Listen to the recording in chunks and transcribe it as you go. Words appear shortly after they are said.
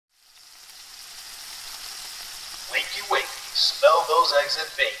Wakey, wakey, smell those eggs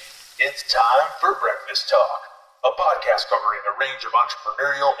and bacon. It's time for Breakfast Talk, a podcast covering a range of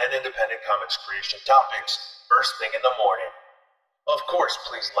entrepreneurial and independent comics creation topics first thing in the morning. Of course,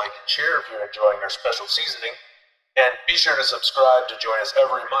 please like and share if you're enjoying our special seasoning. And be sure to subscribe to join us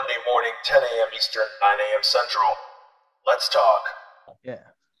every Monday morning, 10 a.m. Eastern, 9 a.m. Central. Let's talk. Yeah.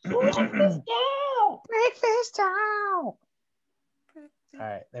 Breakfast time. Breakfast time. All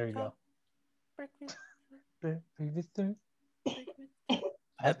right, there we go. Breakfast time. I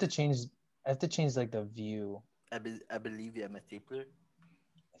have to change like the view. I believe I'm a stapler.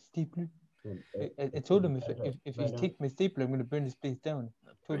 Stapler. I told him if you take my stapler, I'm gonna burn this place down.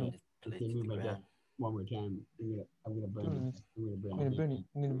 Burn him. this place Can you to move the my ground. desk one more time? I'm gonna burn it.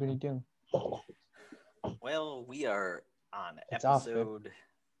 I'm gonna burn it down. Well, we are on It's off, episode.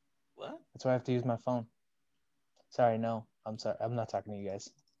 What? That's why I have to use my phone. Sorry, no. I'm sorry. I'm not talking to you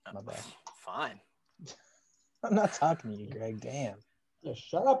guys. My bad. Fine. I'm not talking to you, Greg. Damn. Yeah,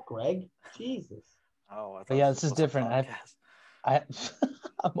 shut up, Greg. Jesus. Oh, I thought But yeah, this is was a different. podcast.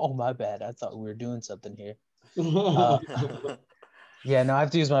 Oh, my bad. I thought we were doing something here. Yeah, no, I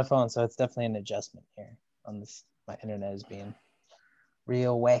have to use my phone, so it's definitely an adjustment here on this. My internet is being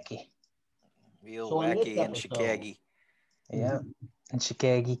real wacky. Real So in this wacky and episode- Chicago. Yeah, in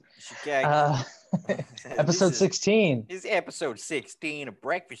Chicago. Chicago. Episode 16. This is episode 16 of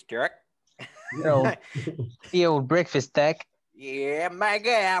Breakfast Talk. The old breakfast deck. Yeah, my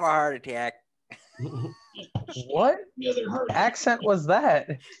God, I have a heart attack. What The other heart. accent was that?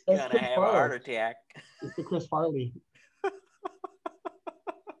 That's Gonna Chris have a Farley. heart attack. It's the Chris Farley.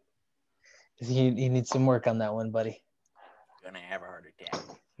 You need some work on that one, buddy. Gonna have a heart attack.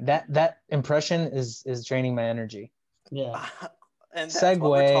 That impression is draining my energy. Yeah. And that's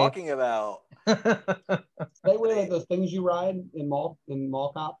what we're Segue. talking about. They wear like those things you ride in mall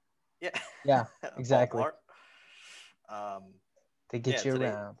cop. Yeah. Yeah, exactly. They get Yeah, you today-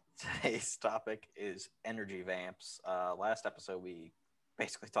 around. Today's topic is energy vamps. Last episode, we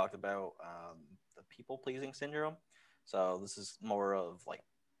basically talked about the people-pleasing syndrome. So this is more of like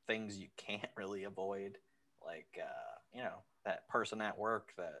things you can't really avoid, like that person at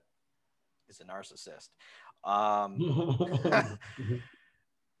work that is a narcissist. I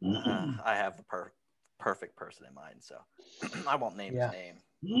have the perfect person in mind, so I won't name his name.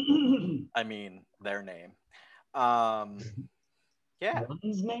 I mean their name. Yeah.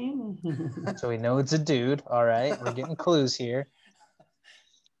 One's name. So we know it's a dude. All right, we're getting clues here.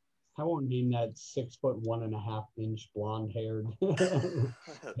 I won't name that 6'1.5" blonde haired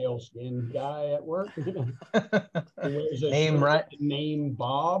pale skinned guy at work. Who wears a Name shirt right. with the name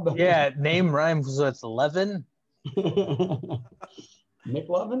Bob. Yeah, name rhymes with 11. McLovin?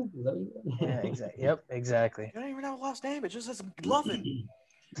 Is that what you said? Yeah, exactly. Yep, exactly. You don't even have a last name. It just says McLovin.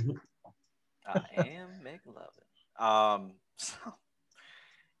 I am McLovin.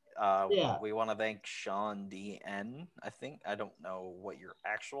 Yeah. We want to thank Sean DN. I don't know what your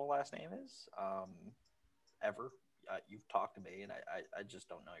actual last name is. Ever. You've talked to me, and I just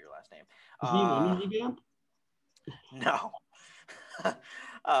don't know your last name. Is he an energy vamp? No.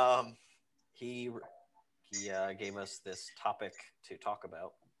 He gave us this topic to talk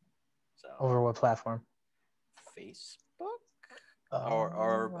about. So Over what platform? Facebook,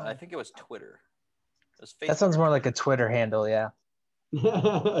 or I think it was Twitter. It was Facebook. That sounds more like a Twitter handle, yeah.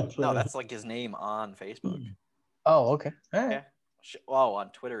 No, that's like his name on Facebook. Oh, okay. All right. Yeah. Well,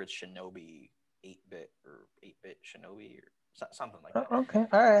 on Twitter it's Shinobi 8-bit or 8-bit Shinobi or something like that. Oh, okay.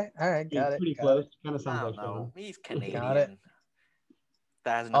 All right. Got it. Pretty Got close. it. Kind of I sounds don't like know. Sean. He's Canadian. Got it.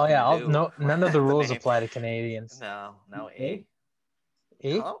 That has Oh nothing yeah. to do No, none of the with rules name. apply to Canadians. No, Eh?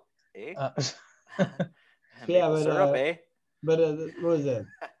 Eh? Oh, eh? Yeah, Maple but, syrup, eh? But what was it?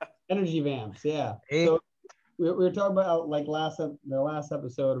 Energy vamps, yeah. Eh? So we were talking about like the last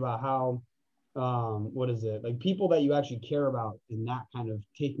episode about how what is it? Like people that you actually care about in that kind of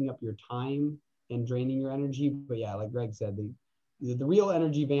taking up your time and draining your energy. But yeah, like Greg said, the real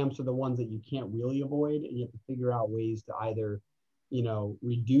energy vamps are the ones that you can't really avoid, and you have to figure out ways to either,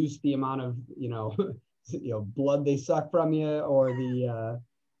 reduce the amount of, blood they suck from you, or the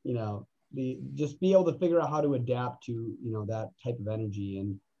just be able to figure out how to adapt to, that type of energy.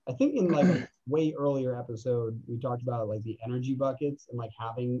 And I think in like a way earlier episode, we talked about like the energy buckets and like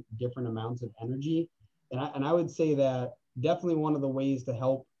having different amounts of energy. And I would say that definitely one of the ways to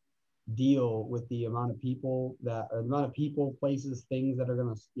help deal with the amount of people places, things that are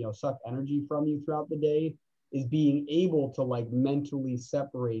going to, suck energy from you throughout the day is being able to like mentally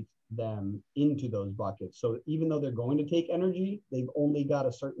separate them into those buckets. So even though they're going to take energy, they've only got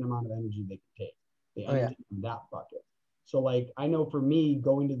a certain amount of energy they can take. The energy from that bucket. So like I know for me,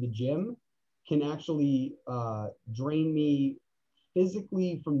 going to the gym can actually drain me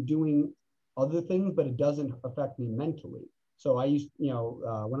physically from doing other things, but it doesn't affect me mentally. So I used,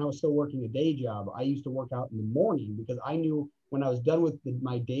 when I was still working a day job, I used to work out in the morning because I knew when I was done with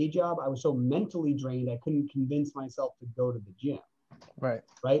my day job, I was so mentally drained, I couldn't convince myself to go to the gym. Right.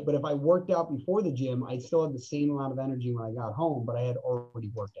 Right. But if I worked out before the gym, I still had the same amount of energy when I got home, but I had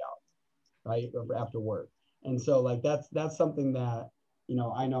already worked out, right, after work. And so like that's something that,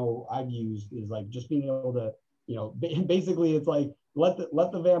 I know I've used is like just being able to, basically it's like let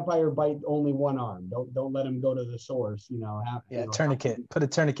the vampire bite only one arm. Don't let him go to the source, Tourniquet. Put a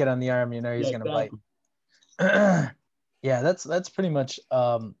tourniquet on the arm, he's gonna bite. Yeah, that's pretty much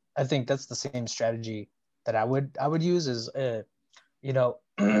I think that's the same strategy that I would use is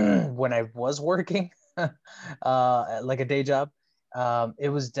when I was working like a day job, it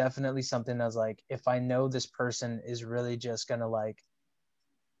was definitely something that was like, if I know this person is really just gonna like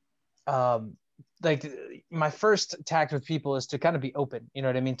my first tact with people is to kind of be open, you know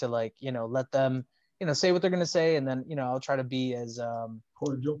what I mean, to like, let them, say what they're gonna say, and then I'll try to be as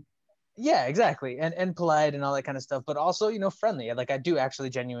cordial. Yeah, exactly, and polite and all that kind of stuff, but also friendly. Like I do actually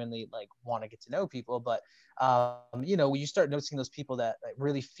genuinely like want to get to know people, but when you start noticing those people that like,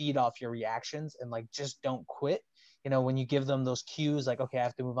 really feed off your reactions and like just don't quit, when you give them those cues like, okay, I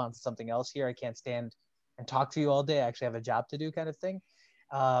have to move on to something else here, I can't stand and talk to you all day, I actually have a job to do, kind of thing,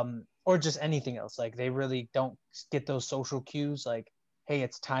 or just anything else, like they really don't get those social cues like, hey,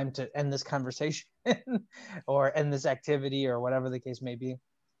 it's time to end this conversation or end this activity or whatever the case may be.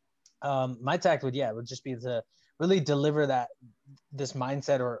 My tact would just be to really deliver this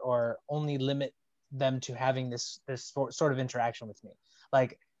mindset or only limit them to having this sort of interaction with me.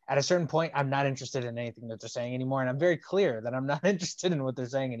 Like at a certain point, I'm not interested in anything that they're saying anymore, and I'm very clear that I'm not interested in what they're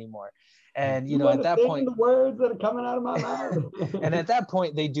saying anymore. And at that point, the words that are coming out of my mouth. And at that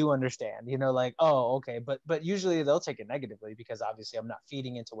point, they do understand. Like, oh, okay, but usually they'll take it negatively because obviously I'm not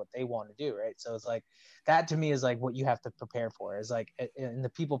feeding into what they want to do, right? So it's like that to me is like what you have to prepare for. Is like in the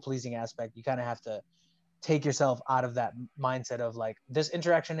people pleasing aspect, you kind of have to take yourself out of that mindset of like this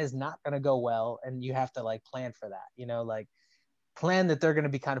interaction is not going to go well, and you have to like plan for that. Like plan that they're going to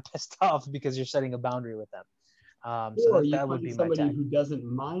be kind of pissed off because you're setting a boundary with them. So that would be somebody my tactic. who doesn't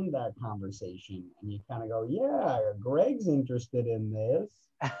mind that conversation, and you kind of go, yeah, Greg's interested in this.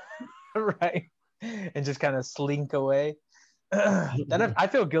 Right. And just kind of slink away. Then I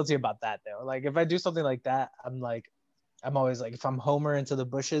feel guilty about that though. Like if I do something like that, I'm always like, if I'm Homer into the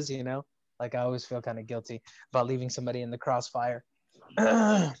bushes, like I always feel kind of guilty about leaving somebody in the crossfire.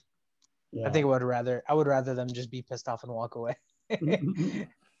 Yeah. I think I would rather them just be pissed off and walk away.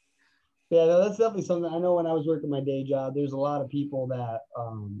 Yeah, no, that's definitely something. I know when I was working my day job, there's a lot of people that,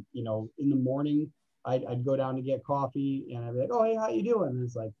 in the morning, I'd go down to get coffee, and I'd be like, "Oh, hey, how you doing?" And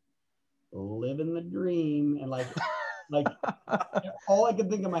it's like, living the dream, and like all I could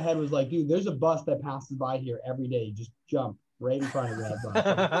think in my head was like, dude, there's a bus that passes by here every day. Just jump right in front of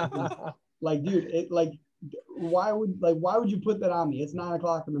that bus. Like, dude, why would you put that on me? It's 9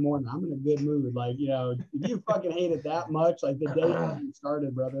 o'clock in the morning. I'm in a good mood. Like, if you fucking hate it that much, like the day hasn't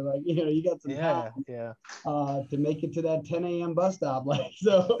started, brother. Like, you got some time to make it to that 10 a.m. bus stop. Like,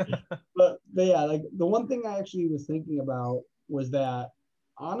 so, but yeah, like the one thing I actually was thinking about was that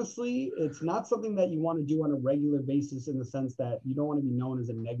honestly, it's not something that you want to do on a regular basis in the sense that you don't want to be known as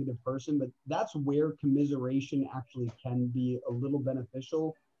a negative person, but that's where commiseration actually can be a little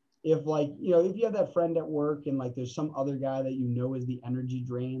beneficial. If like, if you have that friend at work and like there's some other guy that is the energy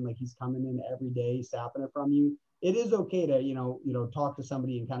drain, like he's coming in every day, sapping it from you, it is okay to, talk to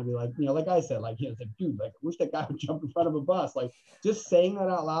somebody and kind of be like, like I said, like, it's like, dude, like, I wish that guy would jump in front of a bus. Like just saying that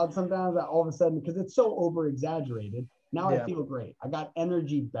out loud sometimes, that all of a sudden, because it's so over exaggerated, now I feel great. I got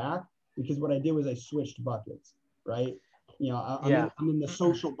energy back because what I did was I switched buckets, right? I'm in the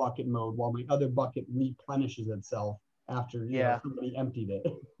social bucket mode while my other bucket replenishes itself after somebody emptied it.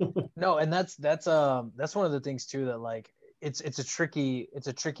 No, and that's one of the things too that like it's a tricky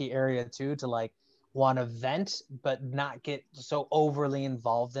area too to like want to vent but not get so overly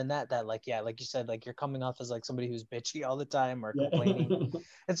involved in that like like you said, like you're coming off as like somebody who's bitchy all the time or complaining.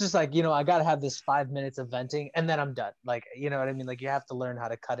 It's just like, I gotta have this 5 minutes of venting and then I'm done. Like, you know what I mean? Like you have to learn how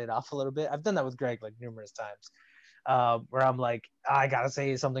to cut it off a little bit. I've done that with Greg like numerous times, where I'm like, I gotta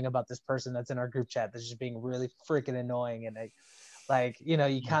say something about this person that's in our group chat that's just being really freaking annoying, and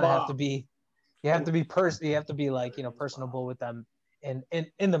you kind of have to be like, personable with them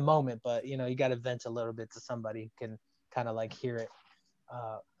in the moment, but you got to vent a little bit to somebody who can kind of like hear it.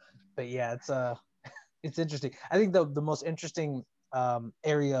 But yeah, it's interesting. I think the most interesting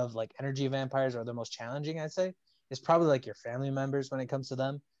area of like energy vampires, or the most challenging, I'd say, is probably like your family members when it comes to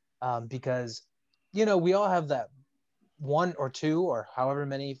them. because, you know, we all have that one or two or however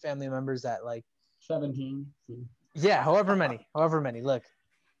many family members that like 17. yeah, however many. Look,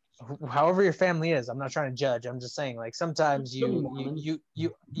 however your family is, I'm not trying to judge. I'm just saying, like, sometimes you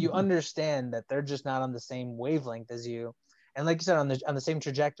understand that they're just not on the same wavelength as you, and like you said, on the same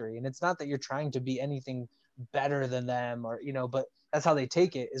trajectory. And it's not that you're trying to be anything better than them, or you know, but that's how they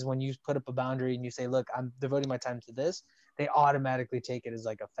take it. Is when you put up a boundary and you say, look, I'm devoting my time to this, they automatically take it as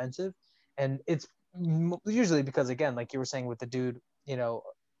like offensive, and it's usually because, again, like you were saying with the dude, you know,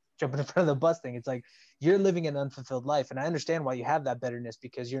 jumping in front of the bus thing. It's like you're living an unfulfilled life, and I understand why you have that bitterness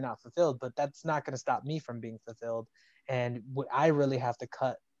because you're not fulfilled, but that's not going to stop me from being fulfilled. And I really have to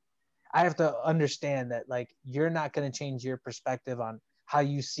I have to understand that, like, you're not going to change your perspective on how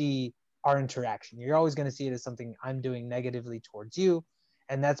you see our interaction. You're always going to see it as something I'm doing negatively towards you,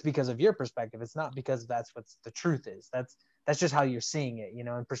 and that's because of your perspective. It's not because that's what the truth is. That's just how you're seeing it, you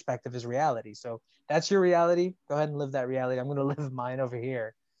know. And perspective is reality. So that's your reality. Go ahead and live that reality. I'm going to live mine over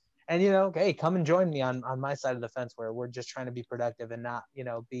here. And, you know, hey, come and join me on my side of the fence where we're just trying to be productive and not, you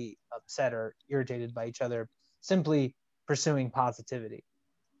know, be upset or irritated by each other, simply pursuing positivity.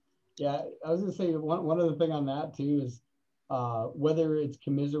 Yeah, I was gonna say one other thing on that too is whether it's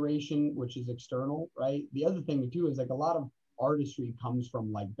commiseration, which is external, right? The other thing too is like a lot of artistry comes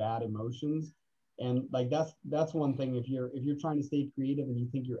from like bad emotions, and like that's one thing. If you're trying to stay creative and you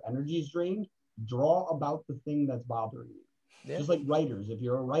think your energy is drained, draw about the thing that's bothering you. Yeah. Just like writers, if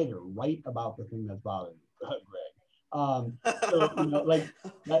you're a writer, write about the thing that's bothering you, Greg. So you know, like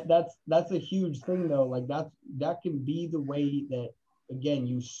that's a huge thing though. Like that can be the way that, again,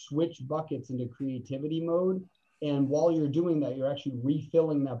 you switch buckets into creativity mode, and while you're doing that, you're actually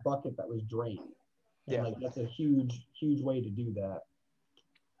refilling that bucket that was drained. And Yeah. like that's a huge way to do that.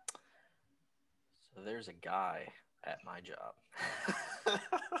 So there's a guy at my job.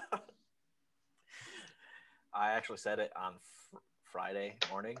 I actually said it on Friday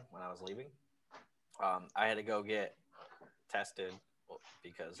morning when I was leaving. I had to go get tested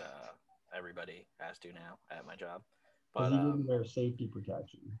because everybody has to now at my job. But Because he didn't wear safety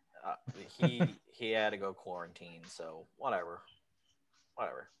protection. he had to go quarantine, so whatever,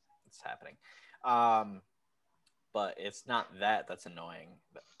 it's happening. But it's not that's annoying.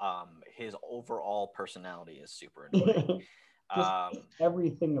 His overall personality is super annoying. Just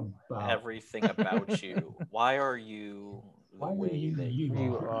everything about you. Why are you the Why are way you that you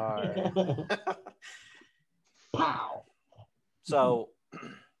You are. Pow. So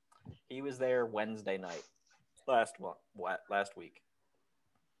he was there Wednesday night last week,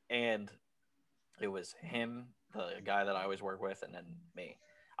 and it was him, the guy that I always work with, and then me.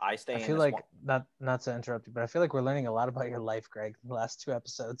 I I stay in feel this like not to interrupt you, but I feel like we're learning a lot about your life, Greg, in the last 2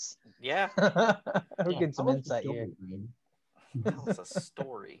 episodes. Yeah, We're getting some Tell us the insight here. story, Greg. it's a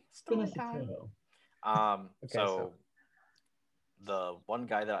story. Spin Story us a time. tale. Okay, So the one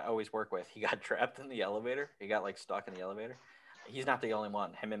guy that I always work with, he got trapped in the elevator. He got like stuck in the elevator. He's not the only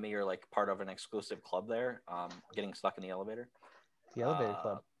one. Him and me are like part of an exclusive club there, getting stuck in the elevator. the elevator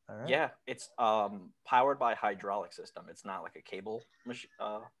club. All right. Yeah, it's powered by hydraulic system. It's not like a cable machine.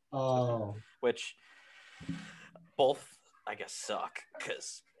 System, which both I guess suck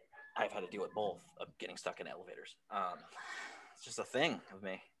because I've had to deal with both of getting stuck in elevators. It's just a thing of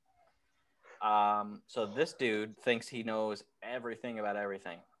me. So this dude thinks he knows everything about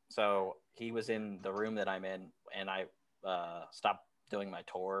everything. So he was in the room that I'm in, and I stopped doing my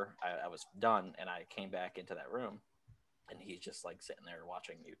tour. I was done, and I came back into that room, and he's just like sitting there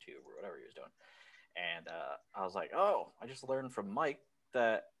watching YouTube or whatever he was doing. And I was like, oh, I just learned from Mike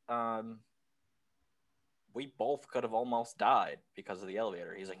that we both could have almost died because of the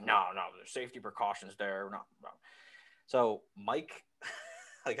elevator. He's like, no, there's safety precautions there. No. So Mike,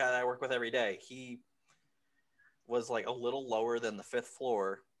 the guy that I work with every day, he was like a little lower than the 5th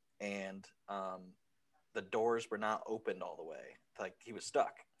floor, and the doors were not opened all the way. Like he was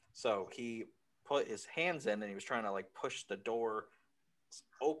stuck. So he put his hands in and he was trying to like push the door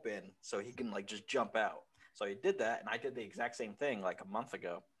open so he can like just jump out. So he did that, and I did the exact same thing like a month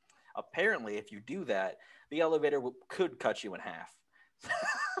ago. Apparently, if you do that, the elevator could cut you in half.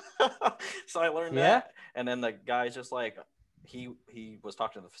 So I learned that, and then the guy's just like, he was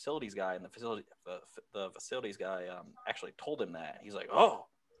talking to the facilities guy, and the facilities guy actually told him that. He's like, oh,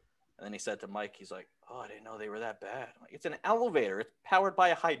 and then he said to Mike, he's like, oh, I didn't know they were that bad. I'm like, it's an elevator. It's powered by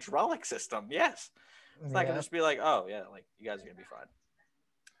a hydraulic system. Yes, it's not gonna just be like, oh yeah, like you guys are gonna be fine.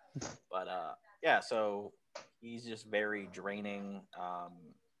 But yeah, so he's just very draining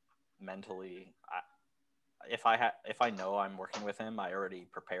mentally. if I know I'm working with him, I already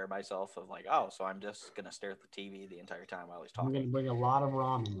prepare myself of like, oh, so I'm just gonna stare at the TV the entire time while he's I'm talking. gonna bring a lot of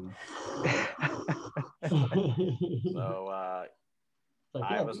ramen. So Like,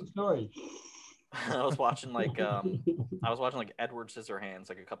 I yeah, was good story. I was watching like Edward Scissorhands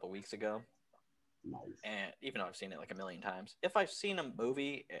like a couple weeks ago, Nice. and even though I've seen it like a million times, if I've seen a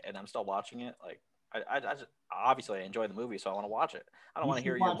movie and I'm still watching it, like I just obviously I enjoy the movie, so I want to watch it. I don't want to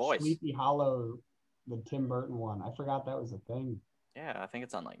hear your voice. Sleepy Hollow, the Tim Burton one. I forgot that was a thing. Yeah, I think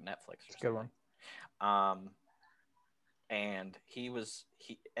it's on like Netflix or something. Good one. And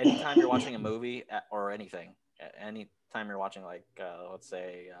anytime you're watching a movie or anything, anytime you're watching like let's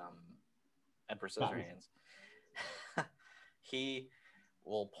say Edward Scissorhands, he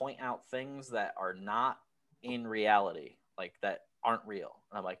will point out things that are not in reality, like that aren't real.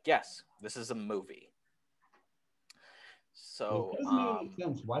 And I'm like, yes, this is a movie. So it doesn't make any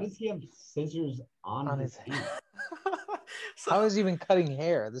sense. Why does he have scissors on his hand? So, how is he even cutting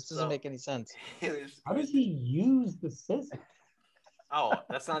hair? This doesn't make any sense. How does he use the scissors? Oh,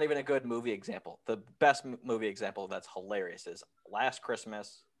 that's not even a good movie example. The best movie example that's hilarious is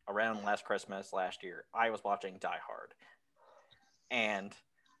around last Christmas last year, I was watching Die Hard. And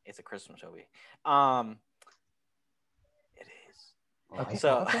it's a Christmas movie. It is. Okay.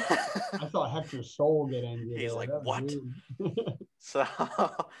 So I saw Hector's soul get angry. He's like, what? Weird. So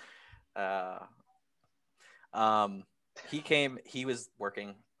he was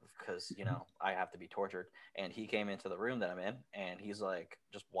working because, I have to be tortured. And he came into the room that I'm in and he's like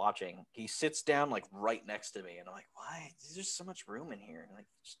just watching. He sits down like right next to me. And I'm like, why? There's just so much room in here. And like,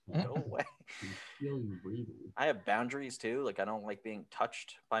 just go away. Feel you breathing. I have boundaries too. Like I don't like being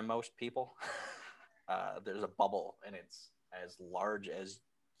touched by most people. There's a bubble and it's as large as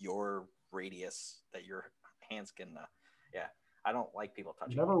your radius that your hands can. I don't like people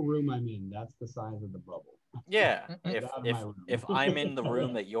touching. Whatever room I'm in, that's the size of the bubble. Yeah. If I'm in the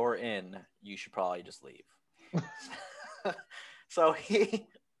room that you're in, you should probably just leave. So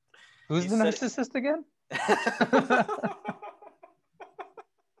Who's the narcissist again?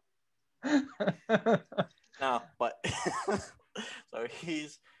 No, but so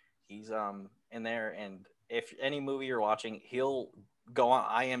he's in there, and if any movie you're watching, he'll go on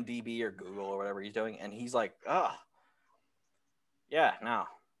IMDb or Google or whatever he's doing, and he's like, oh, yeah, no,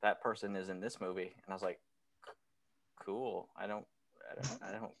 that person is in this movie, and I was like, cool. I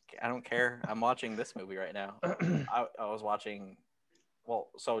don't care. I'm watching this movie right now. I was watching,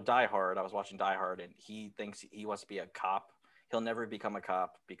 Die Hard. I was watching Die Hard, and he thinks he wants to be a cop. He'll never become a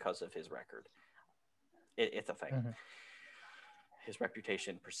cop because of his record. It's a thing. Mm-hmm. His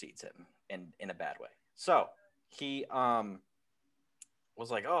reputation precedes him in a bad way. So he was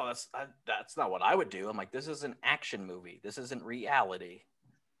like, oh, that's not what I would do. I'm like, this is an action movie. This isn't reality.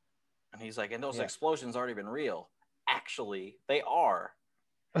 And he's like, and those explosions aren't even real. Actually, they are.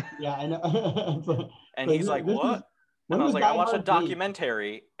 Yeah, I know. And he's like, what? And I was like, I watched a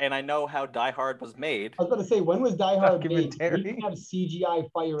documentary, and I know how Die Hard was made. I was about to say, when was Die Hard made? We didn't have CGI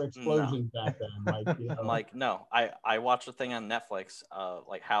fire explosions back then. I'm like, no. I watched a thing on Netflix,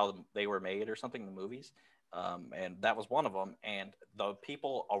 like how they were made or something, the movies, and that was one of them. And the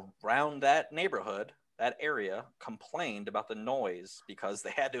people around that neighborhood, that area, complained about the noise because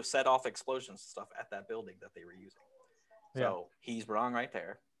they had to set off explosions and stuff at that building that they were using. So he's wrong right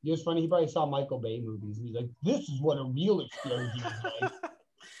there. It's funny, he probably saw Michael Bay movies. He's like, this is what a real explosion is like.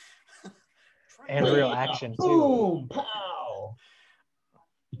 And real action, too. Boom, pow.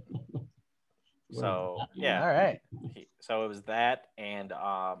 So, All right. So it was that and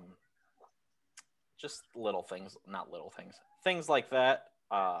just little things, not little things. Things like that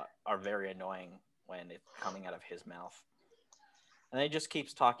are very annoying when it's coming out of his mouth. And he just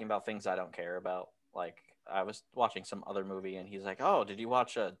keeps talking about things I don't care about. Like, I was watching some other movie and he's like, oh, did you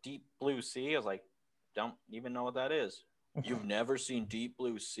watch Deep Blue Sea? I was like, don't even know what that is. You've never seen Deep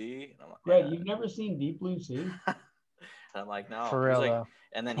Blue Sea? And I'm like, Greg, you've never seen Deep Blue Sea? And I'm like, no. For real, like, though.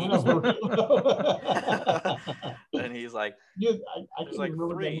 And then he was like, and he's like, dude, I can't like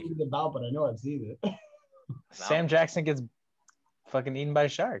remember what that movie's about, but I know I've seen it. Sam Jackson gets fucking eaten by a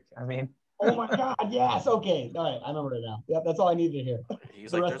shark. I mean, oh my god, yes, okay, all right, I remember it now. Yep, that's all I needed to hear.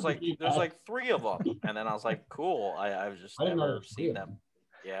 He's like, there's like 3 of them, and then I was like, cool. I've just never seen them.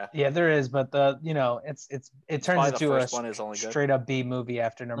 Yeah, there is, but it turns into a straight up B movie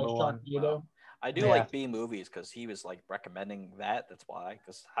after number 1. I do like B movies because he was like recommending that. That's why,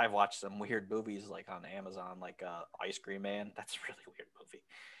 because I've watched some weird movies like on Amazon, like Ice Cream Man. That's a really weird movie.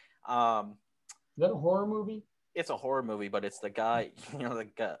 Is that a horror movie? It's a horror movie, but it's the guy,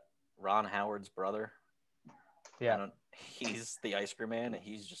 Ron Howard's brother. Yeah. He's the Ice Cream Man, and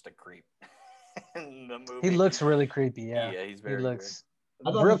he's just a creep. in the movie. He looks really creepy. Yeah, Yeah, he's he very looks.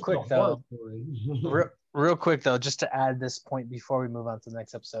 I thought Real this was quick a horror though, story. real quick though, just to add this point before we move on to the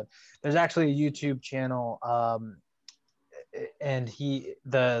next episode, there's actually a YouTube channel, and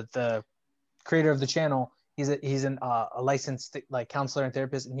the creator of the channel, he's a licensed like counselor and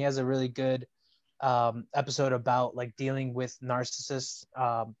therapist, and he has a really good episode about like dealing with narcissists,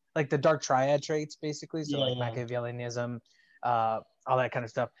 like the dark triad traits, basically. So like Machiavellianism, all that kind of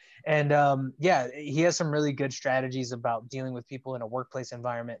stuff. And yeah, he has some really good strategies about dealing with people in a workplace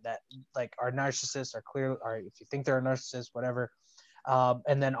environment that like are narcissists, or clear, or if you think they're a narcissist, whatever.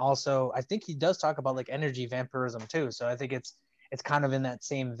 And then also, I think he does talk about like energy vampirism too. So I think it's kind of in that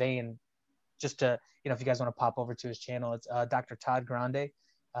same vein. Just to, if you guys want to pop over to his channel, it's Dr. Todd Grande.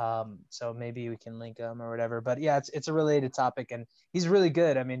 So maybe we can link him or whatever. But yeah, it's a related topic, and he's really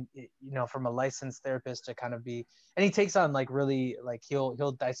good. I mean, from a licensed therapist to kind of be, and he takes on like really like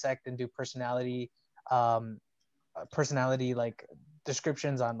he'll dissect and do personality like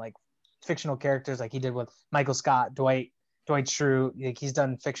descriptions on like fictional characters, like he did with Michael Scott, Dwight Schrute. Like he's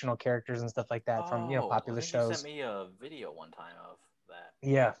done fictional characters and stuff like that from popular I think shows. You sent me a video one time of that.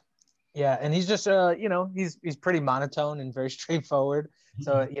 Yeah, and he's just he's pretty monotone and very straightforward.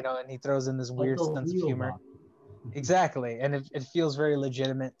 So and he throws in this weird sense of humor. Exactly, and it feels very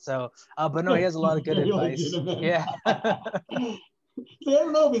legitimate. So, but no, he has a lot of good advice. Legitimate. Yeah. See, I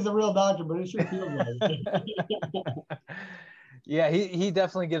don't know if he's a real doctor, but it sure feels like it. Yeah, he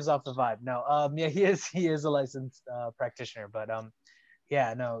definitely gives off the vibe. No, yeah, he is a licensed practitioner, but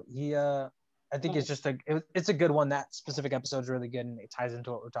yeah, no, he I think it's just it's a good one. That specific episode is really good, and it ties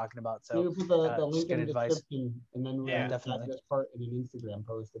into what we're talking about. So we'll put the link in the description, and then we'll definitely tag this part in an Instagram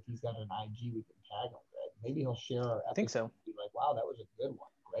post. If he's got an IG, we can tag him. Greg. Maybe he'll share our episode. I think so. And be like, wow, that was a good one.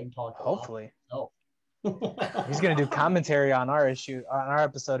 Greg talked. Hopefully. He's gonna do commentary on our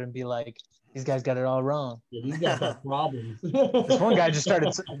episode, and be like, these guys got it all wrong. Yeah, these guys got problems. This one guy just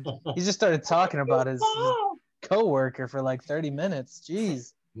started talking about his coworker for like 30 minutes.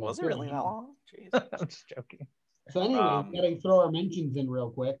 Jeez. Was it really that long? Jeez. I'm just joking. So anyway, we gotta throw our mentions in real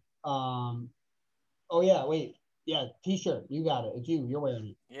quick. Oh yeah, wait. Yeah, t-shirt. You got it. It's you. You're wearing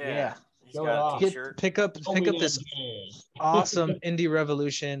it. Yeah. He's got a t-shirt. Pick up this awesome Indie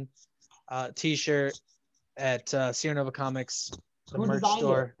Revolution t-shirt at Sierra Nova Comics, the merch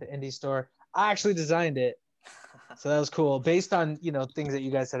store, the indie store. I actually designed it. So that was cool. Based on, things that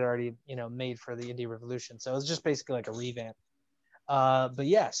you guys had already, made for the Indie Revolution. So it was just basically like a revamp. But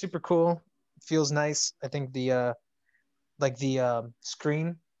yeah, super cool. Feels nice. I think the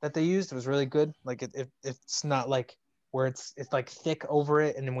screen that they used was really good. Like it's not like where it's like thick over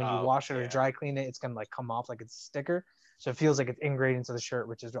it, and then when you wash it or dry clean it, it's gonna like come off like it's a sticker. So it feels like it's ingrained into the shirt,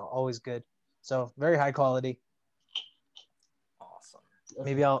 which is always good. So very high quality. Awesome.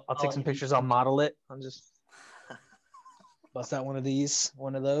 Maybe I'll take some pictures. I'll model it. I'll just bust out one of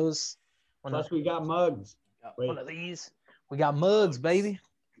those. Plus, we got mugs. One of these. We got mugs, baby.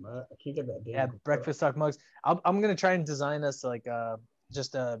 I can't get that damn. Yeah, Breakfast Talk mugs. I'm gonna try and design us like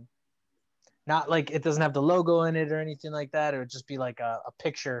just not like it doesn't have the logo in it or anything like that. It would just be like a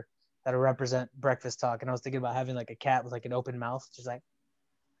picture that'll represent Breakfast Talk. And I was thinking about having like a cat with like an open mouth, just like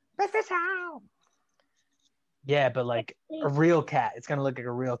Breakfast Talk. Yeah, but like a real cat. It's gonna look like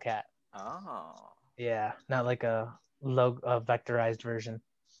a real cat. Oh. Yeah, not like a vectorized version.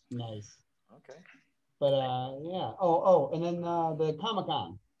 Nice. Okay. But yeah. Oh, and then the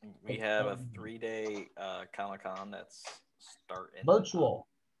Comic-Con. We have a 3-day Comic-Con that's starting virtual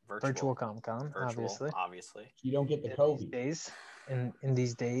Comic-Con, obviously. You don't get the COVID days in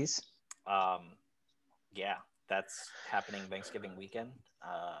these days. Yeah, that's happening Thanksgiving weekend.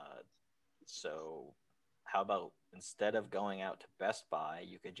 So how about instead of going out to Best Buy,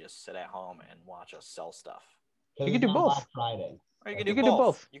 you could just sit at home and watch us sell stuff. You can do both. Black Friday. Or you can do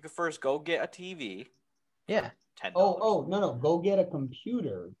both. You could first go get a TV. Yeah. $10. Oh, no. Go get a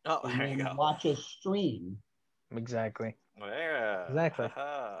computer. Oh, there you go. Watch a stream. Exactly. Yeah. Exactly.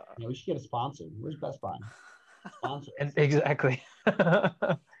 Yeah, we should get a sponsor. Where's Best Buy? Sponsor. And exactly.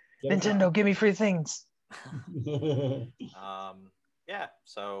 Nintendo, give me free things. Yeah.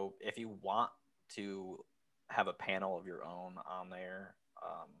 So if you want to have a panel of your own on there,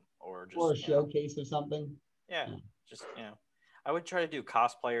 or a showcase or something. Yeah. Just I would try to do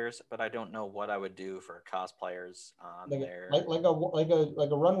cosplayers, but I don't know what I would do for cosplayers on there. Like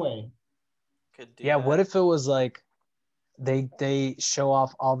a runway. Could do. Yeah. That. What if it was like they show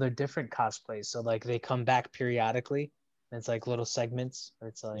off all their different cosplays? So like they come back periodically, and it's like little segments. Or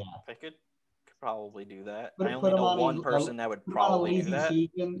it's like I could probably do that. I only know one person that would probably do that.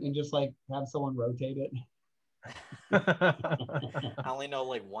 And just like have someone rotate it. I only know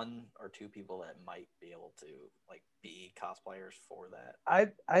like 1 or 2 people that might be able to like be cosplayers for that.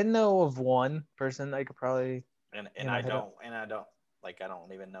 I know of one person I could probably And You know, I hit up. don't like I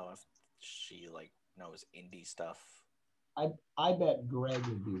don't even know if she like knows indie stuff. I bet Greg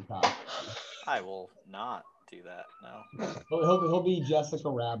would be cosplay. I will not do that. No. He'll be Jessica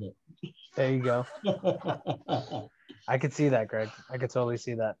Rabbit. There you go. I could see that, Greg. I could totally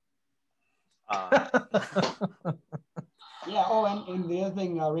see that. Yeah. Oh, and the other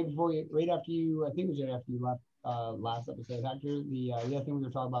thing, right after you, I think it was right after you left last episode, Hector. The other thing we were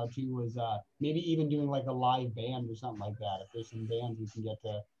talking about too was maybe even doing like a live band or something like that. If there's some bands we can get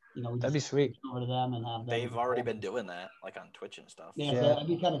to, we That'd be just sweet. over to them and have them. They've already been doing that, like on Twitch and stuff. Yeah, Yeah. so that'd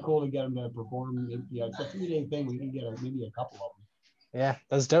be kind of cool to get them to perform. Yeah, it's a 3-day thing. We can get maybe a couple of them. Yeah,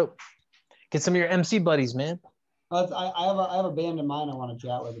 that's dope. Get some of your MC buddies, man. I have a band in mind I want to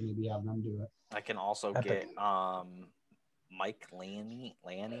chat with and maybe have them do it. I can also Epic. get Mike Lanny.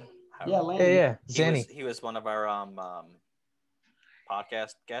 Yeah, Lanny. Yeah, Zanny. He was one of our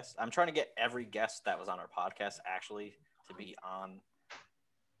podcast guests. I'm trying to get every guest that was on our podcast actually to be on,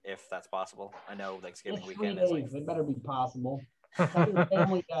 if that's possible. I know Thanksgiving It's 3 weekend days. is like It better be possible. Tell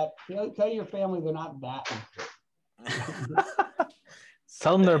your family they're not that important.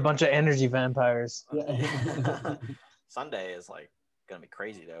 Tell them they're a bunch of energy vampires. Yeah. Sunday is like gonna be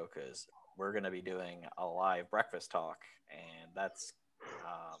crazy though, because we're gonna be doing a live breakfast talk, and that's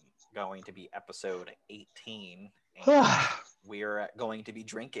going to be episode 18. And we're going to be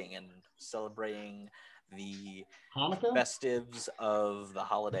drinking and celebrating the Hanukkah? festives of the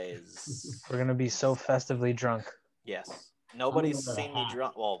holidays. We're gonna be so festively drunk. Yes. Nobody's I'm gonna seen me hat.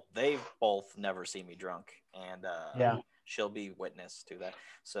 drunk. Well, they've both never seen me drunk, and Yeah. she'll be witness to that.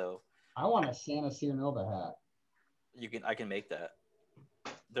 So I want a Santa Ciernova hat. I can make that.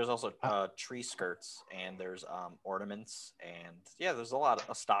 There's also tree skirts, and there's ornaments, and yeah, there's a lot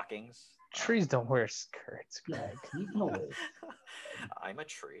of stockings. Trees don't wear skirts, Yeah, Greg. you know it. I'm a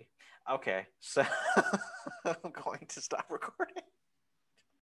tree. Okay, so I'm going to stop recording.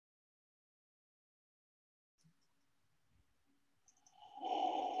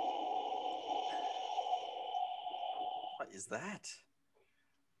 What is that?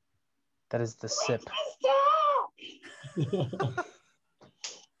 That is the sip.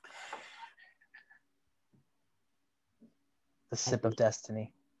 The sip of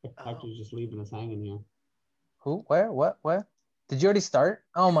destiny. Hector's just leaving us hanging here. Who? Where? What? Where? Did you already start?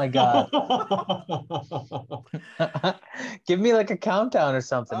 Oh my god. Give me like a countdown or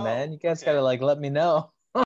something, Oh, man. You guys okay. gotta like let me know.